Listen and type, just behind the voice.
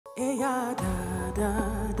Yeah, da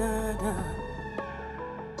da da da.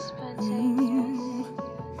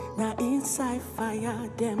 Now inside fire,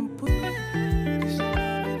 them put.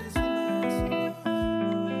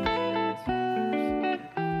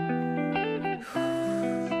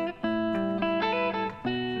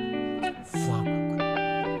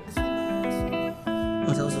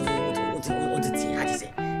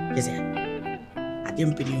 I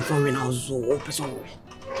didn't put in for when I was so open.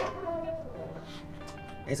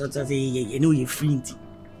 I thought that you know you're free.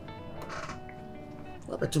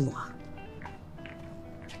 What about tomorrow?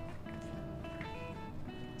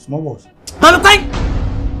 Small boss. Mama Quay!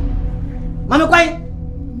 Mama Quay!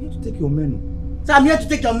 I'm here to take your menu. So I'm here to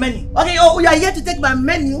take your menu. Okay, oh, you are here to take my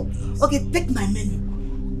menu? Okay, take my menu.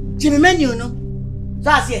 Jimmy menu, no?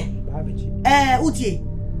 So I say, Uti.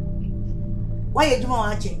 Why you doing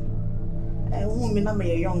what? Woman, I'm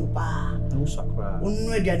a young pa. No sakra.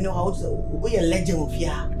 Unready, know how to. We are legend of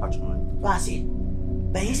here. So I say,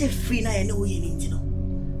 but you say free now, I know you need to know.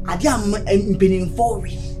 I am impending for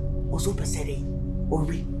it. Also, per se,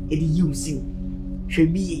 or it using.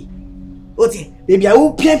 Should be. Okay, baby, I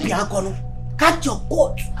will pay Piacono. Cut your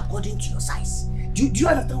coat according to your size. Do you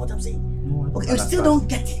understand what I'm saying? No, okay, you still don't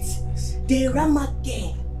get it. The Rama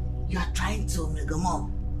care. You are trying to make a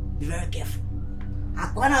mom. Be very careful. I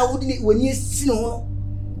wouldn't when you see no.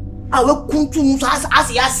 I will come to Musa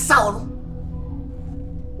as ya sound.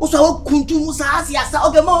 Also, I will come to Musa as ya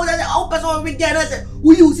sound. Okay, mom, I'll pass on weekend. I said,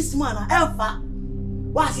 who use this man? Alpha.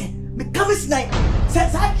 What's it? Me come tonight.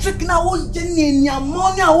 Says I trick now. Oh, Jenny, your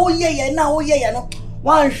money. Oh, yeah, now, oh, yeah, no.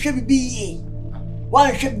 One should be.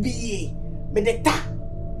 One should be. But the tap,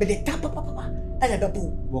 papa, and a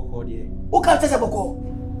double. Walk all day. Who can't tell a book?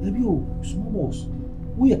 Maybe you, small boss.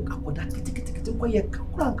 We are couple that ticket. We are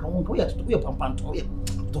crank. We are to pampanto.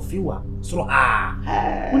 To feel so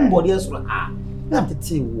when body else will I'm to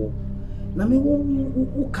tell you. Name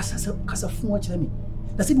who casa from watch me.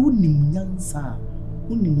 That's it. Wouldn't Yansa,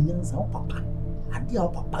 papa. I dear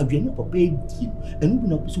papa, you know, papa, and we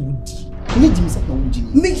know so would need me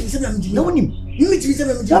something. Make him no him. You meet me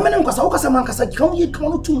some German Casa, come here,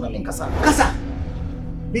 come to me, Casa.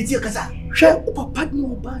 It's your Casa. Share papa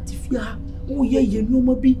no bat if you are. Oh, yeah, you know,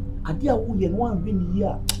 maybe I dear we and one win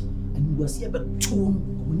here. And you was here but two.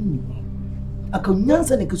 I can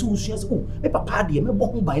answer the Kasu shares. Oh, a papa, dear, my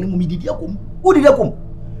bone by no media. Who did I come?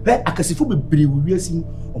 I can see for be we are seeing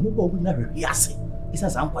or mobile will never yes. It's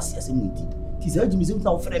as I'm passing with it. Tis urging me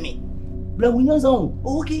now for me. Blowing own.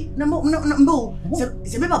 Okay, no.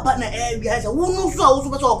 It's a member partner area. I won't know so also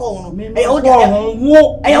call me. I won't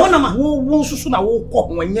soon. I will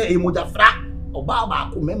call when you're a mother frat or Baba,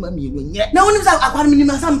 remember me when yet. No one is out upon me,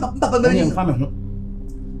 my son, Papa.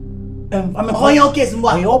 I'm a your case, and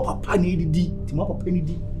why your papa needed to mop a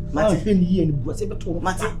penny. My penny and was ever told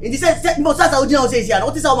Martin. It is said most as I would know, says,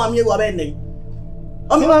 what is our mammy or Bendy?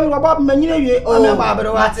 I'm about many, oh,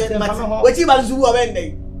 Barbara, what you want to do a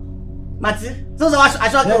Bendy? Martin, so I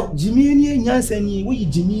shall go. Jimmy and Yansen, we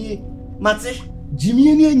Jimmy, Martin, Jimmy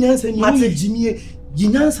and Yansen, Martin, Jimmy,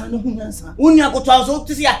 Ginas and Hunansa. Unia go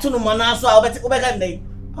to see a ton of mana, so I'll bet it over day.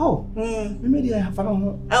 Oh, maybe I have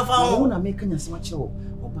found I make a smart show.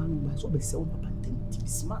 So be so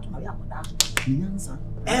smart my answer.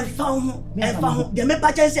 And found the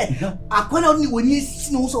member said, I can't only when you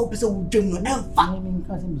know so person dream and found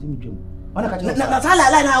that's all I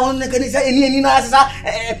like. I want to say any I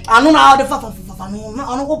don't know how the I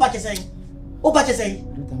don't know what you say. What you say?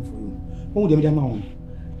 Who the amount?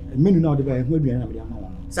 Men now the way we are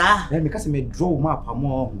amount. Sir, because I may draw map a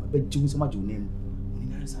more, but do so much name.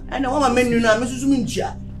 And I want my menu now, Mrs.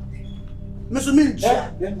 Mincha. Mr.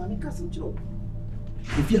 Mincha, then my cousin Joe.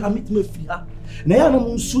 If you have met me, now I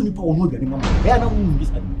am soon Nippon will be any man. I am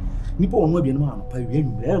Nippon will be a man,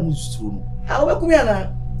 Pirayan, I am soon. How will come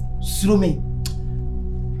here? Through me.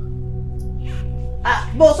 Ah,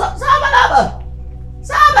 boss,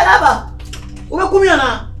 Sabalaba. Who come here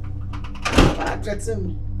now? I dread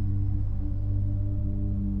him.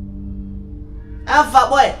 Alpha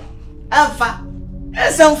boy, Alpha.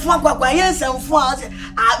 Yes, I'm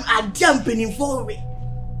jumping for me.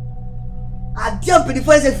 I jumping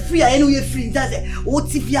for a free, I know you're free. That's it.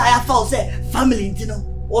 What if you have found family, you know?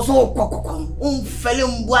 Also,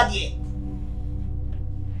 fellow body.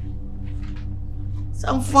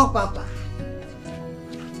 Some fun, Papa.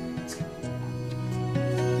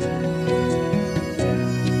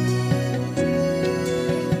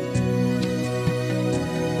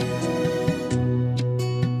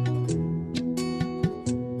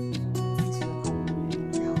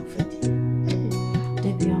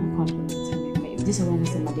 This is when I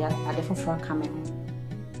say, my dear, I definitely coming.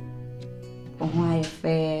 Oh, my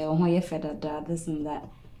fair, who you fed that this and that.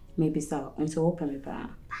 Maybe so. And so open me back.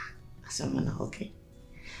 Okay.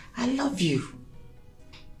 I love you.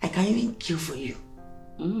 I can even kill for you.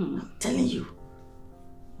 I'm telling you.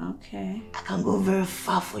 Okay. I can go very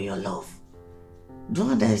far for your love. Don't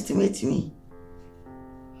underestimate me.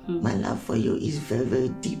 My love for you is very, very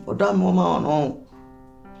deep. Or that moment on.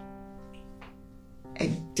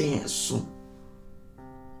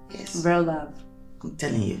 Yes. Real love. I'm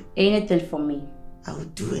telling you. Anything for me. I will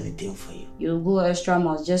do anything for you. You'll go extra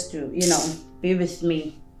miles just to, be with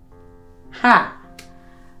me. Ha!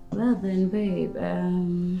 Well then, babe,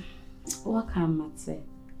 what can I say?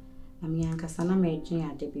 I'm young, because I'm making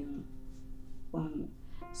a debut.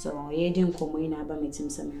 So, you didn't come in about meeting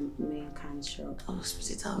some men can't show. I'll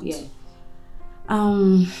spit it out. Yeah.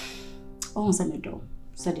 Oh, some door,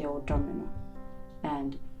 said the old domino.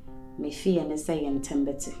 And me fear and say and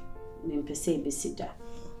tembete, me per se besida.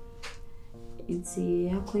 It's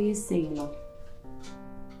a quay say,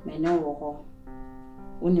 may know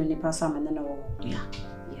when you nip us and then yeah.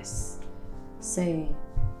 Yes. Say,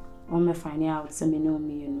 on me find out some know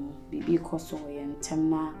me, be cost away and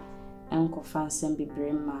temna, uncle fancy and be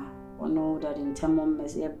brima, or know that in temon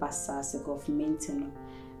mes a bassas of maintenance,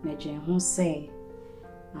 major who say,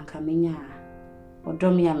 Ancaminia, or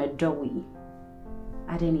domia me doughy.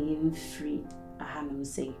 I didn't even free a hand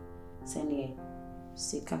say, Send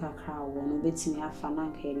say kaka crow, one bit me a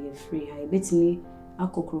fanan carry free. I bet me a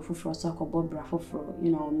cook for so I could bob for,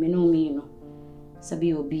 me.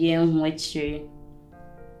 Sabi will be in which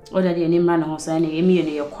or that any man who's any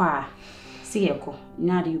immediately acquire. See echo,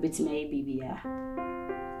 now do you bet me a baby?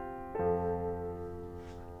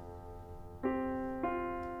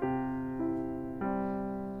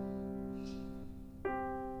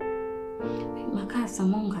 Makasa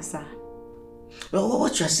Monkasa. Well,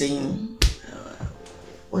 what you're saying,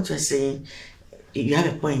 you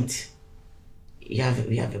have a point. You have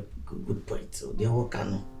a good point. So they all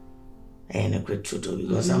can. And a great truth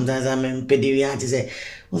because sometimes I'm in pediatric to say,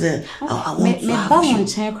 I want to have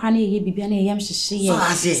chair cranny, be any yam she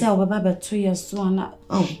say, over 2 years so on.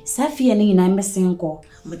 Oh, Safi and I'm missing go.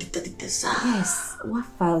 Yes, what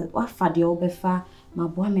for the old befa, my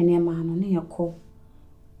boy, my name, man, on your call.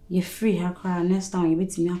 You free her cry next time you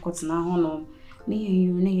beat me. I got now, me and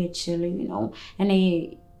you, near chilly, and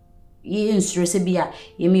a ye stress be a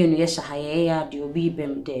immune yes, I do be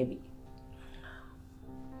bem Debbie.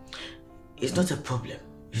 It's not a problem.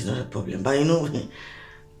 But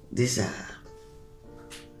this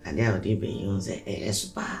and they would be using a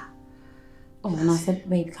spa. Oh, and I said,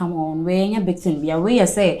 babe, come on, where your big thing be away, I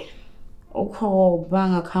say. Oh, call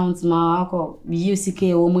bank accounts, ma,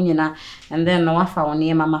 UCK woman, and then no one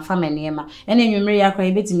near my family near my, and then you marry a cry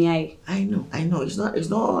bit me. I know. It's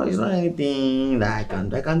not anything that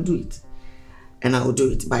I can do it, and I will do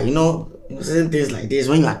it. But certain things like this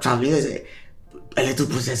when you are traveling, a little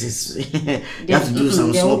processes. You have to do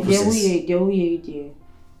some small processes.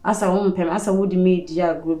 As a woman, as a would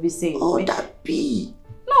media group be saying, oh, that be.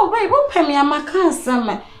 No, babe, what pay me? I'm a cancer.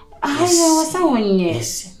 I was someone,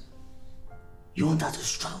 yes. You want that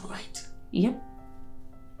to travel, right? Yep.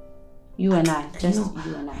 You and I. Just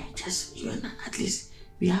you and I. At least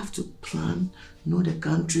we have to plan, know the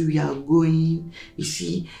country we are going. You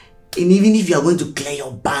see, and even if you are going to clear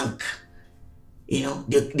your bank,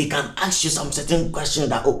 they can ask you some certain questions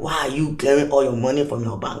that, why are you clearing all your money from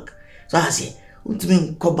your bank? So I say, what do you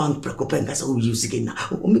mean, call bank precopen? That's how we use again now.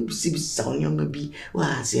 Maybe see sound, maybe. What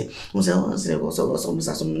I say, some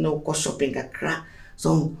go shopping a crack.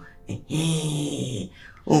 So, you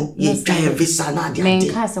try a visa now. Men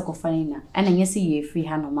casa cofanina, and then you see you free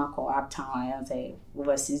hand on Marco uptown. I say,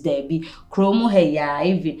 overseas there be chromo hey, ya,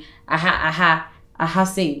 even. Aha,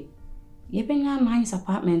 say, you been a nice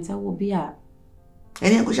apartment, I will be a.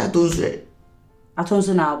 And I wish I told you. I told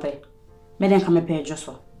you now, babe. May then come a pay just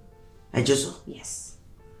so. I just saw? Yes.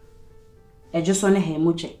 I just want to hear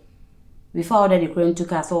much. Before that, the crane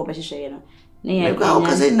took us all, but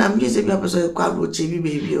because I'm using a person quite baby.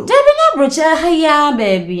 Debbie, not brochure, hiya,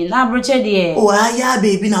 baby, not brochure, dear. Oh, hiya,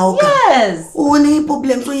 baby, now. Yes. Oh, any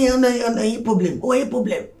problem, so you know, problem. Oh, a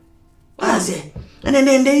problem. I say. And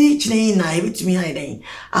then they each name I with me hiding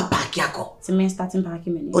a pack yako. So me starting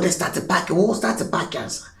packing. Oh, they start to pack. We'll start to pack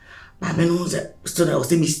us. My man knows that still I was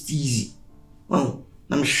saying easy. Oh,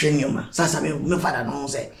 I'm showing you, man. So I my father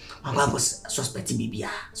knows that my mom was suspecting baby.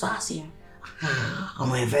 So I say,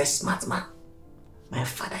 I'm a very smart man. My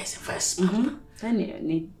father is a very smart man.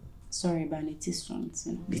 Sorry, but it is strong.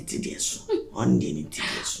 It is on the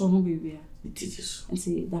nitty. Oh, baby. It is. And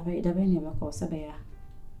see, the never call Sabaya.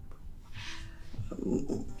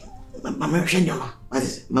 Mama Shenyama. What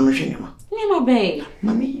is it? Mama Shenyama. Nema bay.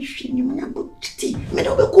 Mama Shenyama. Butti.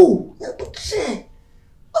 Medobeko. Butti.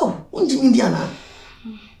 Oh, Indiana.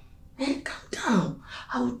 Hey, calm down.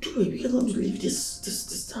 I will do it. We're going to leave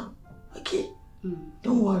this town. Okay?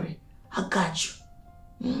 Don't worry. I got you.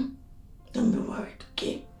 Don't be worried,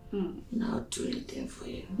 okay? Now I'll do anything for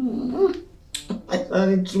you. I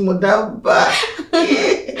don't need more that bad.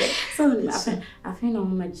 So, I think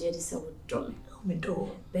I'm my jelly so dumb. Me do.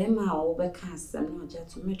 Bema over cast, I'm not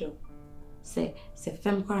just to middle. Say,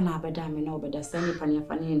 Fem Corner, but I know, but the sunny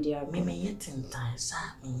funny India. Me yet in time, sir.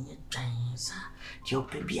 Me yet trying, sir. Your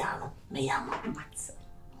piano, Nayama. I'm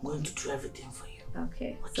going to do everything for you.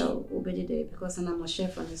 Okay. So, obey day because I'm a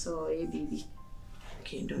chef on this or a baby.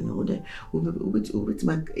 Okay, don't know that. What's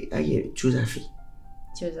my choose a fee?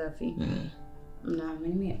 Choose a fee? No,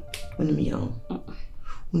 me. When me young.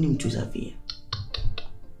 When him choose a fee.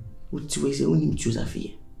 What you say when him choose a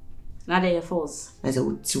fee? Not Air Force. I said,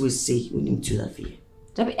 what you say when him choose a fee?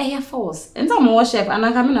 That be Air Force. And some more chef, and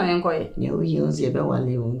I come in and inquire. Yeah, we use the about 1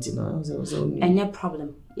 level, you know. And no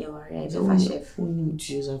problem. You are right, chef. When him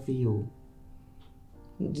choose a fee, you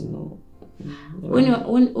know. When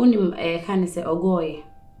you can say, Ogoy.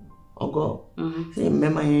 Ogo? Say,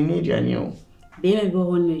 Mamma, you need your Baby,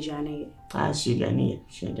 go on with Johnny. Ah, she Johnny.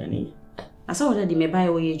 I saw that they may buy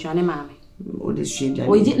away Johnny, mammy. Oh, this she Johnny.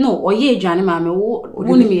 Oh, you didn't know, or ye, Johnny, mammy,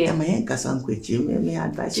 wouldn't me. My uncle, some quit you, may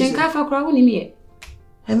advise. Chinkafa crowing me.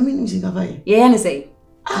 I mean, Singapore. Yeah, and say,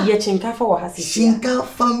 ye Chinkafa or has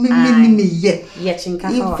Shinkafa, me, yet. Ye Chinkafa.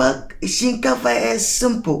 In fact, Shinkafa is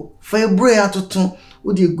simple. For a brain to tune,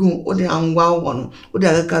 would you go, or the unwow one, or the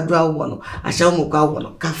other draw one, I shall move out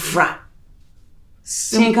one, Kafra.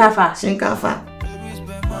 Shinkafa.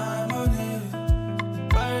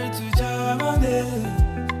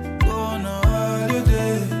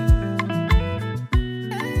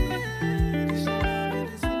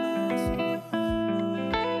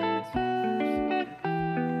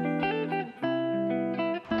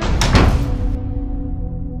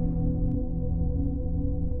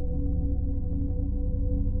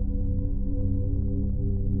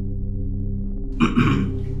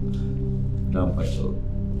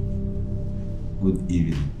 Good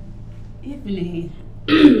evening.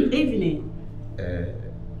 Evening.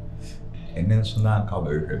 And then so now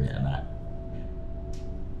cover me and I.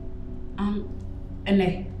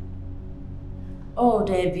 Oh,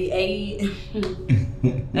 there be a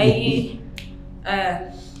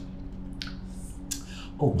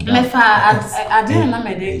oh, my father, I didn't know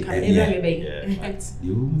my day come even me.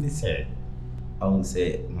 You only say, I won't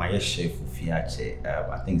say my chef of Fiache,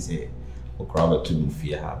 I think say, or crowd to move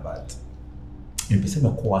here, but in person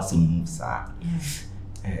of course, sir.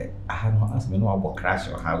 I had no ask me no about crash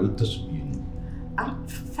or how it does you.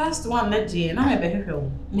 First one that day, and I'm a better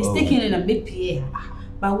mistaken in a big PA.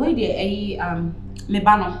 But where they me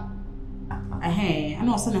banner. I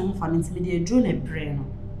know some fun into me, they drew a brain.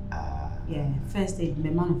 Yeah, first aid, me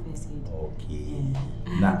man first aid. Okay.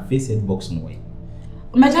 Now, face aid box no way.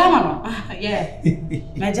 My German, yeah,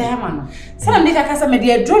 my German. Some make a cassa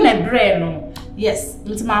media drone a brain. Yes,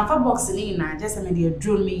 into my fat box in just a media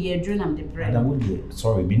drone me here, drone am the brain. I would be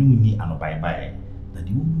sorry, be no need and bye bye. That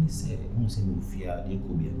the woman say, no say no fear, they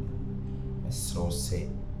could be. So say,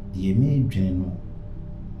 the maid general,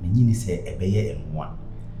 Menini say a bayer and one.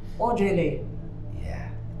 Oh, really? Yeah.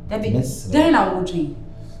 That be then I would drink.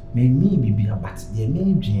 May me be a but the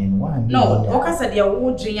maid Jane one. No, Oka said your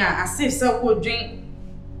wood drink, as if so would drink.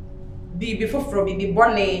 Be before from be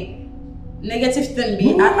born a negative thing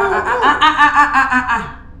be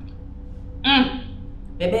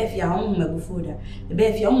Baby, if you're home, my before that. Baby,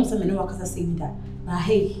 if you're home, some no workers are saying that. Now,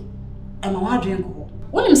 hey, I'm a hard drink.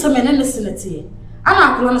 When I'm some men listen to you, I'm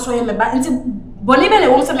not going to show you my back into Boniben, I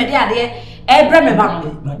want some idea there. Every me back.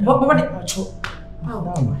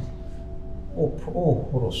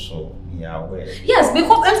 Oh, so yeah, well. Yes,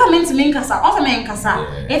 because I'm meant to make us also make us.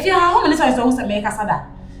 If you are home, it's always to make us that.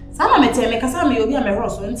 Some me tell me kasa me obi am hero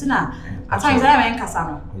so ntina at times I am kasa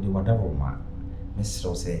no we dey wada roma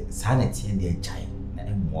Mr. say sanity and the chai na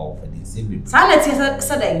emo for the same sanity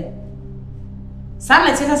say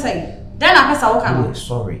then I pesa wo kan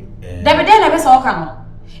sorry David then I pesa wo kan no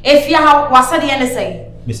if you ha wasa de ne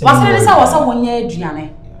say wasa de say wasa wonya aduane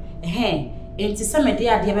enti se me de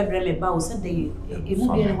ade be bre me ba wo se de emu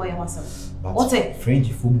bi ne wo ya wasa what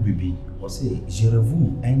French food baby o say je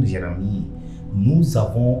revoue un Jérémie. Nous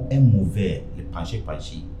avons un mauvais le penché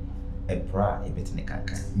et bras et bêtine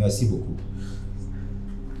caca. Merci beaucoup.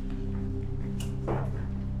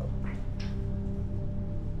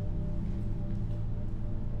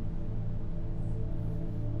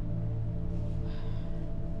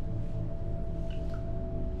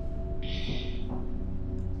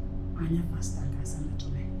 Anya faster kasa na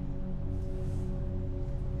tole.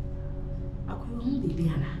 Akwa mu bibi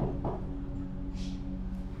ana.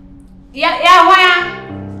 Ya waya.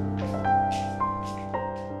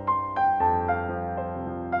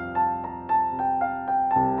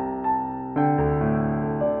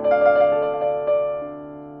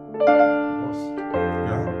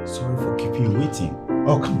 Sorry for keeping you waiting.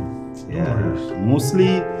 Oh, come on. Yeah.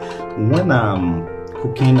 Mostly when I'm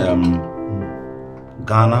cooking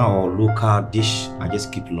Ghana or local dish, I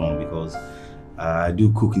just keep long because I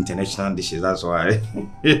do cook international dishes. That's why.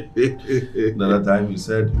 The other time you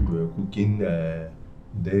said you were cooking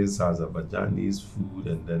this Azerbaijanese food,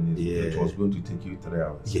 and then it was going to take you 3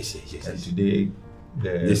 hours. Yes. And today,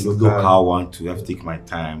 this local one to have to take my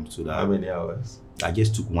time so that. How many hours? I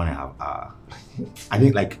just took 1.5 hours. I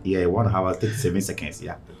think 1 hour 37 seconds.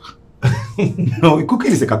 Yeah. No,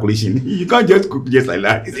 cooking is a calculation. You can't just cook just like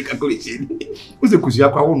that. It's a calculation. Who's the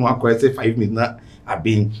kushia? I won't say 5 minutes now. I've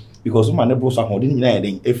been because my neighbors are holding in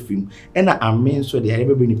a film, and I mean so they are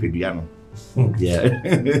ever been Pedriano. Yeah.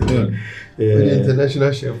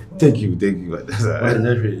 International chef. Thank you.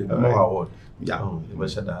 More award. Yeah. You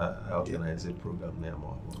should organize a program there.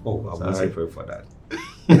 Oh, I was sorry for that.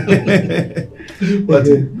 But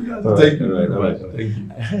thank you very much.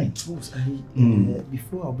 Thank you.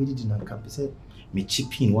 Before I did in camp, said me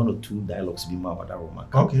chip in 1 or 2 dialogues be my Awurama.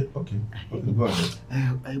 Okay. Go ahead.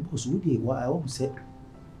 I was with you. What I always said.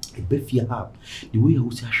 A beefy how the way I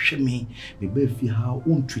was shame me, beefy how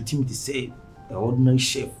won't treat him to say the ordinary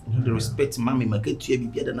chef. The respect mammy market to be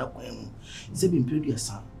better than a queen. Say been pretty as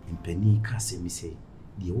son and penny can't say me say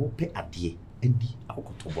the old pet at the Iddi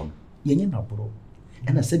Alcotobon. Yana bro.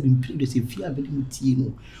 And I said been pretty as if you are very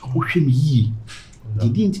mutino. Who shame ye? The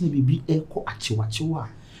didn't be echo at Chihuahua.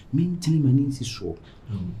 Maintaining my name is so.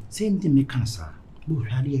 Same thing me cancer. Bo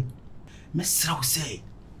rally. Miss Row say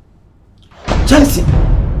Johnson.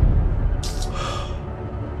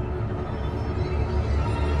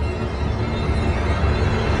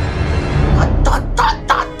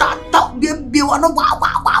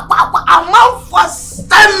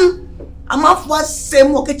 I'm off for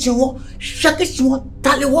same work at you, shake it, you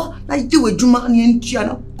taliwa, I do with Juma and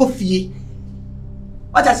Tiana coffee.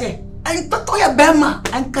 What I say? And Toya Bema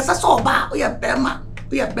and Casasoba, we are Bema,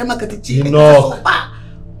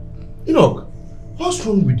 Enoch, what's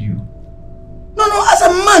wrong with you? No, as a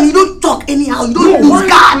man, you don't talk anyhow, you don't lose God.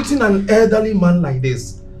 Why are you treating an elderly man like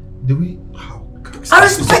this? The way how? I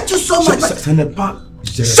respect you so much.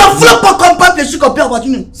 Shafla pas complet je compare about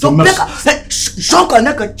you. So j'en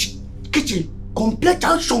connais que kitchen complète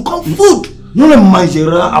son comme food. Nous le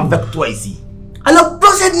mangerons avec toi ici. Alors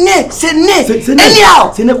c'est né.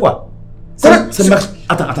 Anyhow. C'est né quoi?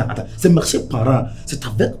 Attends. C'est marché parent. C'est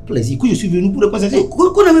avec plaisir que je suis venu pour le passer.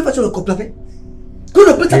 Qu'on ne met pas sur le complet. Qu'on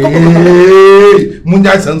ne peut pas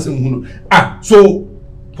Ah, so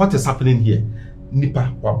what is happening here?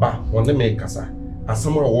 Nipa waba, wande me kasa.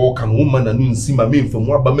 Asama wo kan woman na nu nsi ma me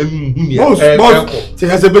mfamu aba ma me hu ne say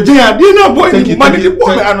Azerbaijan ya dey na boy ni ma dey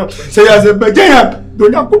boy ano say Azerbaijan ya do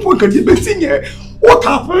nya popo kan di betinye what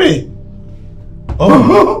happen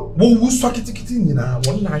wo wu so kitikiti nyina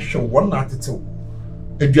won na hwe won na atetew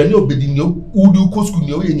aduane obedi ne udu ko school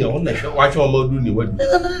ne oyenya won na hwe wa hwe o ma du ne wadu.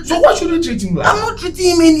 So why should you treat him like? I'm not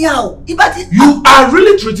treating him anyhow. You are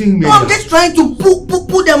really treating him. No, I'm just trying to put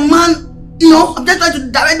the man. You know, I'm just trying to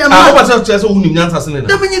direct them. I hope I tell you who name assassin.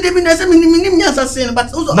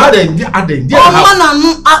 But also now then,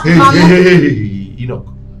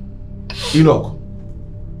 Enoch.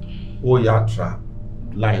 Oh, yeah, try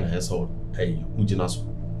line and so hey, Ujinaso.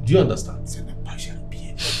 Do you understand?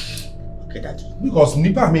 Okay, Daddy. Because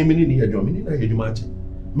Nipa may mean here, you mean I match.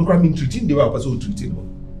 Me treating the way I was treating.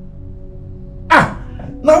 Ah,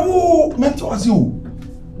 now mentor was you.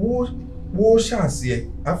 Wo shase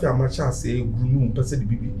afia ma shase gunu pese de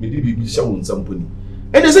bibi me de bibi sha won samponi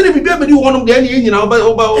e de se de bibi abedi wonum de ene nyina oba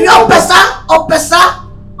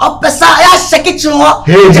opesa ya shake it ho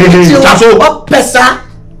taso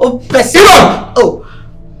opesa oh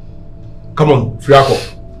come on friako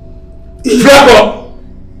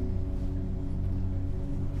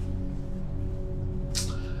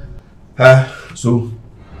so